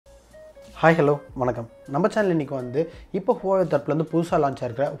Hi, hello, வணக்கம். நம்ம channel இன்னைக்கு வந்து இப்போ Huawei தரப்புல இருந்து புதுசா launch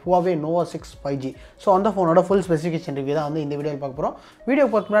ஆயிருக்கிற Huawei Nova 6 5G. So அந்த ஃபோனோட full specification review தான் வந்து இந்த வீடியோல பார்க்க போறோம். வீடியோ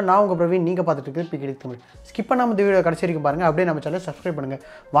பார்க்கறதுக்கு நான் உங்க பிரவீன், நீங்க பார்த்துட்டு இருக்கிறது பிகேடி தமிழ். ஸ்கிப் பண்ணாம இந்த வீடியோ கடைசி வரைக்கும் பாருங்க. அப்படியே நம்ம சேனலை சப்ஸ்கிரைப் பண்ணுங்க.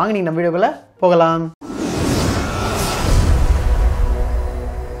 வாங்க நீங்க நம்ம வீடியோக்குள்ள போகலாம்.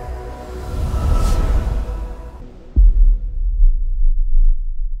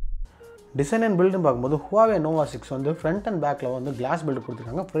 Design and build பார்க்கும்போது Huawei Nova 6 வந்து front and backல வந்து glass build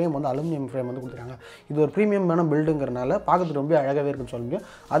கொடுத்திருக்காங்க. frame வந்து aluminum frame வந்து கொடுத்திருக்காங்க. இது ஒரு பிரீமியமான பில்டுங்கறனால பார்க்கிறது ரொம்ப அழகாவே இருக்குன்னு சொல்ல முடியும்.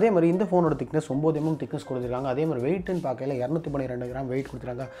 அதே மாதிரி இந்த ஃபோனோட thickness 9 mm thickness கொடுத்திருக்காங்க. அதே மாதிரி weight ன்னு பார்க்கல 212 கிராம் weight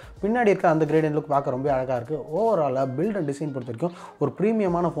கொடுத்திருக்காங்க. பின்னாடி இருக்க அந்த gradient look பார்க்க ரொம்ப அழகா இருக்கு. ஓவராலா build and design பொறுத்தவரைக்கும் ஒரு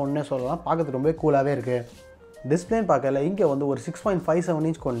பிரீமியமான ஃபோன்னே சொல்லலாம். பார்க்கிறது ரொம்ப கூலாவே இருக்கு. Display பார்க்கல இங்க வந்து ஒரு 6.57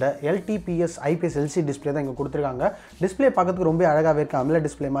 inch கொண்ட LTPS IPS LCD display தான் இங்க கொடுத்திருக்காங்க. டிஸ்ப்ளே பார்க்கிறதுக்கு ரொம்ப அழகாவே இருக்கு. AMOLED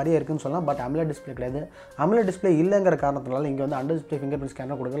display மாதிரியே இருக்குன்னு சொல்லலாம். பட் AMOLED display கிடையாது. AMOLED display இல்லங்கற காரணத்தால இங்க வந்து under display fingerprint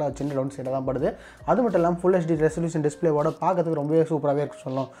scanner கொடுக்கல. அது சின்ன டவுன் சைடா தான் படுது. அது மட்டும் இல்லாம full HD resolution display ஓட பார்க்கிறதுக்கு ரொம்ப சூப்பராவே இருக்கு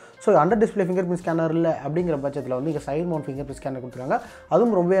சொல்லலாம். So under display fingerprint scanner இல்ல அப்படிங்கற பட்சத்துல வந்து இங்க side mount fingerprint scanner கொடுத்திருக்காங்க.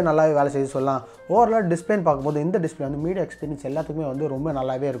 அதுவும் ரொம்ப நல்லாவே வேலை செய்து சொல்லலாம். ஓவரால் டிஸ்ப்ளே பார்க்கும்போது இந்த டிஸ்ப்ளே வந்து மீடியா எக்ஸ்பீரியன்ஸ் எல்லாத்துக்குமே வந்து ரொம்ப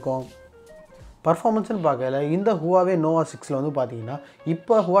நல்லாவே இருக்கும். Performance பார்க்கல இந்த Huawei Nova 6ல வந்து பாத்தீங்கன்னா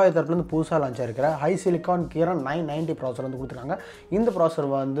இப்போ Huawei தரப்புல இருந்து புதுசா launch ஆயிருக்கிற high silicon kiran 990 processor வந்து கொடுத்திருக்காங்க. இந்த ப்ராசஸர்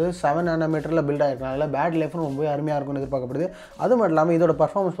வந்து 7 nanometerல பில்ட் ஆயிருக்கனால பேட்டரி லைஃப் ரொம்ப அருமையா இருக்கும்னு எதிர்பார்க்கப்படுது. அது மட்டும் இல்லாம இதோட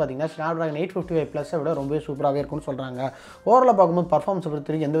பெர்ஃபார்மன்ஸ் பாத்தீங்கன்னா Snapdragon 855 Plus விட ரொம்ப சூப்பராவே இருக்கும்னு சொல்றாங்க. ஓவராலா பார்க்கும்போது பெர்ஃபார்மன்ஸ்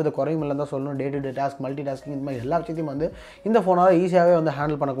பொறுத்தவரைக்கும் எந்தவித குறையும் இல்லன்னு தான் சொல்லணும். Day to day task multi tasking இந்த மாதிரி எல்லா விஷயத்தையும் வந்து இந்த ஃபோனால ஈஸியாவே வந்து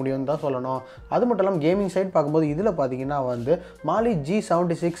ஹேண்டில் பண்ண முடியும்னு தான் சொல்லணும். அது மட்டும் இல்லாம கேமிங் சைடு பார்க்கும்போது இதுல பாத்தீங்கன்னா வந்து Mali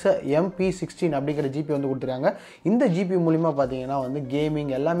G76 MP16 அப்படிங்கற ஜிபி வந்து கொடுத்திருக்காங்க. இந்த ஜிபி மூலமா பாத்தீங்கன்னா வந்து கேமிங்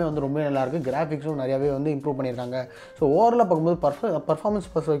எல்லாமே வந்து ரொம்ப நல்லா இருக்கு. கிராபிக்ஸும் நிறையவே வந்து இம்ப்ரூவ் பண்ணிருக்காங்க. சோ ஓவராலா பார்க்கும்போது பெர்ஃபார்மன்ஸ்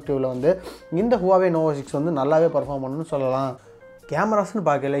பெர்ஸ்பெக்டிவ்ல வந்து இந்த Huawei Nova 6 வந்து நல்லாவே பெர்ஃபார்ம் பண்ணுன்னு சொல்லலாம். கேமராஸ்னு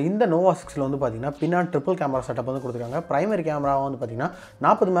பார்க்கல இந்த Nova 6ல வந்து பாத்தீங்கன்னா பின்னாடி ட்ரிபிள் கேமரா செட்டப் வந்து கொடுத்திருக்காங்க. பிரைமரி கேமரா வந்து பாத்தீங்கன்னா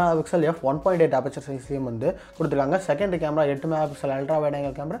 40 மெகாபிக்சல் f1.8 aperture சைஸ்லயும் வந்து கொடுத்திருக்காங்க. Secondary camera 8 megapixel ultrawide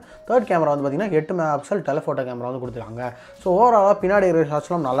angle camera, third camera வந்து பாத்தீங்கன்னா 8 மெகாபிக்சல் telephoto கேமரா வந்து கொடுத்திருக்காங்க. சோ ஓவராலா பின்னாடி இருக்கிற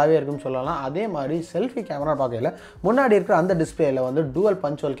ஷாட்ஸ்லாம் நல்லாவே இருக்குன்னு சொல்லலாம். அதே மாதிரி செல்ஃபி கேமரா பார்க்கல முன்னாடி இருக்கிற அந்த டிஸ்ப்ளேல வந்து dual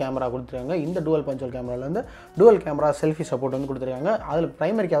punch hole கேமரா கொடுத்திருக்காங்க. இந்த dual punch hole கேமரால வந்து dual கேமரா செல்ஃபி சப்போர்ட் வந்து கொடுத்திருக்காங்க. அதுல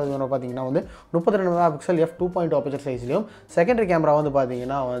பிரைமரி கேமரா பாத்தீங்கன்னா வந்து 32 megapixel f2.2 aperture சைஸ்லயும், secondary camera வந்து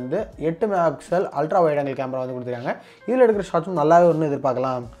பாத்தீங்கன்னா வந்து 8 megapixel ultra wide angle camera வந்து கொடுத்திருக்காங்க. இதுல எடுக்கிற ஷாட்ஸும் நல்லாவே ஒன்னு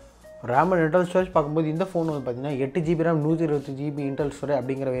எதிர்பார்க்கலாம். RAM and internal storage பார்க்கும்போது இந்த ஃபோன் வந்து பாத்தீங்கன்னா 8GB RAM 128GB internal storage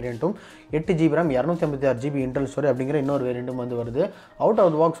அப்படிங்கற வேரியண்ட்டும் 8GB RAM 256GB internal storage அப்படிங்கற இன்னொரு வேரியண்ட்டும் வந்து வருது. அவுட் ஆஃப்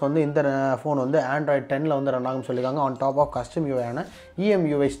தி பாக்ஸ் வந்து இந்த ஃபோன் வந்து Android 10ல வந்து ரன் ஆகும்னு சொல்லிருக்காங்க. on top of custom UI ஆன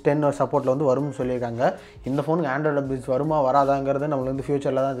EMUI 10 சப்போர்ட்ல வந்து வரும்னு சொல்லிருக்காங்க. இந்த ஃபோனுக்கு Android அப்டேட்ஸ் வருமா வராதாங்கிறது நமக்கு வந்து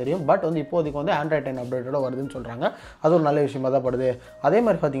ஃபியூச்சர்ல தான் தெரியும். பட் வந்து இப்போதைக்கு வந்து Android 10 அப்டேட்டோட வருதுன்னு சொல்றாங்க. அது ஒரு நல்ல விஷயமா தான் படுது. அதே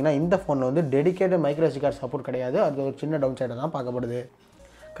மாதிரி பாத்தீங்கன்னா இந்த ஃபோன்ல வந்து dedicated micro SD card support கிடையாது. அது ஒரு சின்ன டவுன் சைடா தான் பார்க்கப்படுது.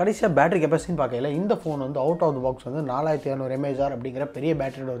 கடைசியா பேட்டரி கெபாசிட்டி பார்க்கல இந்த ஃபோன் வந்து அவுட் ஆஃப் தி பாக்ஸ் வந்து 4200 mAh அப்படிங்கற பெரிய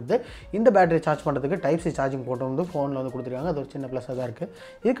பேட்டரியோட வருது. இந்த பேட்டரி சார்ஜ் பண்றதுக்கு டைப் சி சார்ஜிங் போர்ட் வந்து ஃபோன்ல வந்து கொடுத்திருக்காங்க. அது ஒரு சின்ன ப்ளஸ்ஸா தான் இருக்கு.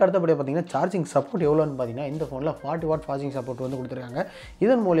 இதுக்கு அடுத்தபடியா பாத்தீங்கன்னா சார்ஜிங் சப்போர்ட் எவ்வளவுன்னு பாத்தீங்கன்னா இந்த ஃபோன்ல 40 வாட் சார்ஜிங் சப்போர்ட் வந்து கொடுத்திருக்காங்க.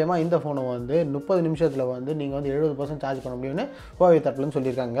 இதன் மூலமா இந்த ஃபோனை வந்து 30 நிமிஷத்துல வந்து நீங்க வந்து 70% சார்ஜ் பண்ண முடியும்னு Huawei தரப்புல இருந்து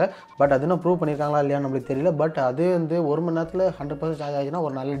சொல்லிருக்காங்க. பட் அது இன்னும் ப்ரூவ் பண்ணிருக்காங்களா இல்லையா நமக்கு தெரியல. பட் அது வந்து 1 மணி நேரத்துல 100% சார்ஜ் ஆச்சுனா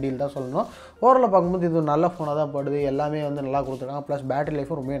ஒரு நல்ல டீல் தான் சொல்லணும். ஓவராலா பார்க்கும்போது இது நல்ல ஃபோனா தான் படுது. எல்லாமே வந்து நல்லா கொடுத்திருக்காங்க. ப்ளஸ் பேட்டரி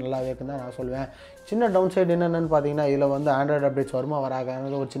லைஃப் ரொம்ப நல்லாவே இருக்குன்னு நான் சொல்லுவேன். சின்ன டவுன் சைடு என்னன்னு பாத்தீங்கன்னா இதுல வந்து Android அப்டேட்ஸ் வருமா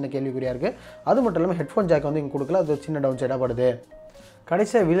வராதாங்கிறது ஒரு சின்ன கேள்விக்குறியா இருக்கு. அது மட்டும் இல்லாம ஹெட்போன் ஜாக் வந்து இங்க கொடுக்கல. அது ஒரு சின்ன டவுன் சைடா படுது.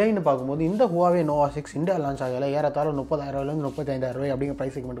 கடைசியா விலைன்னு பார்க்கும்போது இந்த Huawei Nova 6 இந்தியா லான்ச் ஆகல ஏறத்தாழ 30000 ல இருந்து 35000 ரூபாய் அப்படிங்கிற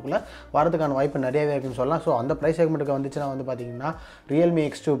பிரைஸ் செக்மெண்ட்டுக்குள்ள வரதுக்கான வாய்ப்பு நிறையவே இருக்குன்னு சொல்லலாம். சோ அந்த பிரைஸ் செக்மெண்ட்டுக்கு வந்துச்சுனா வந்து பாத்தீங்கன்னா Realme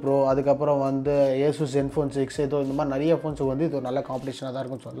X2 Pro அதுக்கு அப்புறம் வந்து Asus Zenfone 6 இதோ இந்த மாதிரி நிறைய ஃபோன்ஸ் வந்து இது ஒரு நல்ல காம்படிஷனா தான்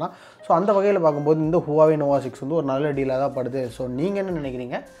இருக்குன்னு சொல்லலாம். சோ அந்த வகையில பார்க்கும்போது இந்த Huawei Nova 6 வந்து ஒரு நல்ல டீலா தான் படுது. சோ நீங்க என்ன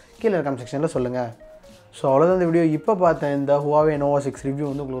நினைக்கிறீங்க கீழ கமெண்ட் செக்ஷன்ல சொல்லுங்க. ஸோ அவ்வளோதான் இந்த வீடியோ. இப்போ பார்த்த இந்த Huawei Nova 6 ரிவ்யூ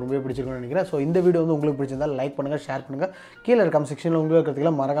வந்து உங்களுக்கு ரொம்ப பிடிச்சிருக்குன்னு நினைக்கிறேன். ஸோ இந்த வீடியோ வந்து உங்களுக்கு பிடிச்சிருந்தால் லைக் பண்ணுங்கள், ஷேர் பண்ணுங்கள். கீழே கமெண்ட் செக்ஷனில் உங்களுக்கு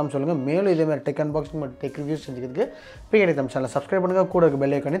இருக்கிறதுக்குலாம் மறக்காம சொல்லுங்கள். மேலும் இதே மாதிரி டெக் அன்பாக்சிங் மற்றும் டெக் ரிவ்யூஸ் செஞ்சுக்கிறதுக்கு பிகேடி தமிழ் சேனலை சப்ஸ்கிரைப் பண்ணுங்கள். கூட இருக்க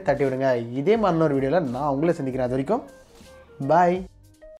பெல் ஐக்கானை தட்டி விடுங்க. இதே மாதிரி இன்னொரு வீடியோவில் நான் உங்களை சந்திக்கிறேன். அது வரைக்கும் பாய்.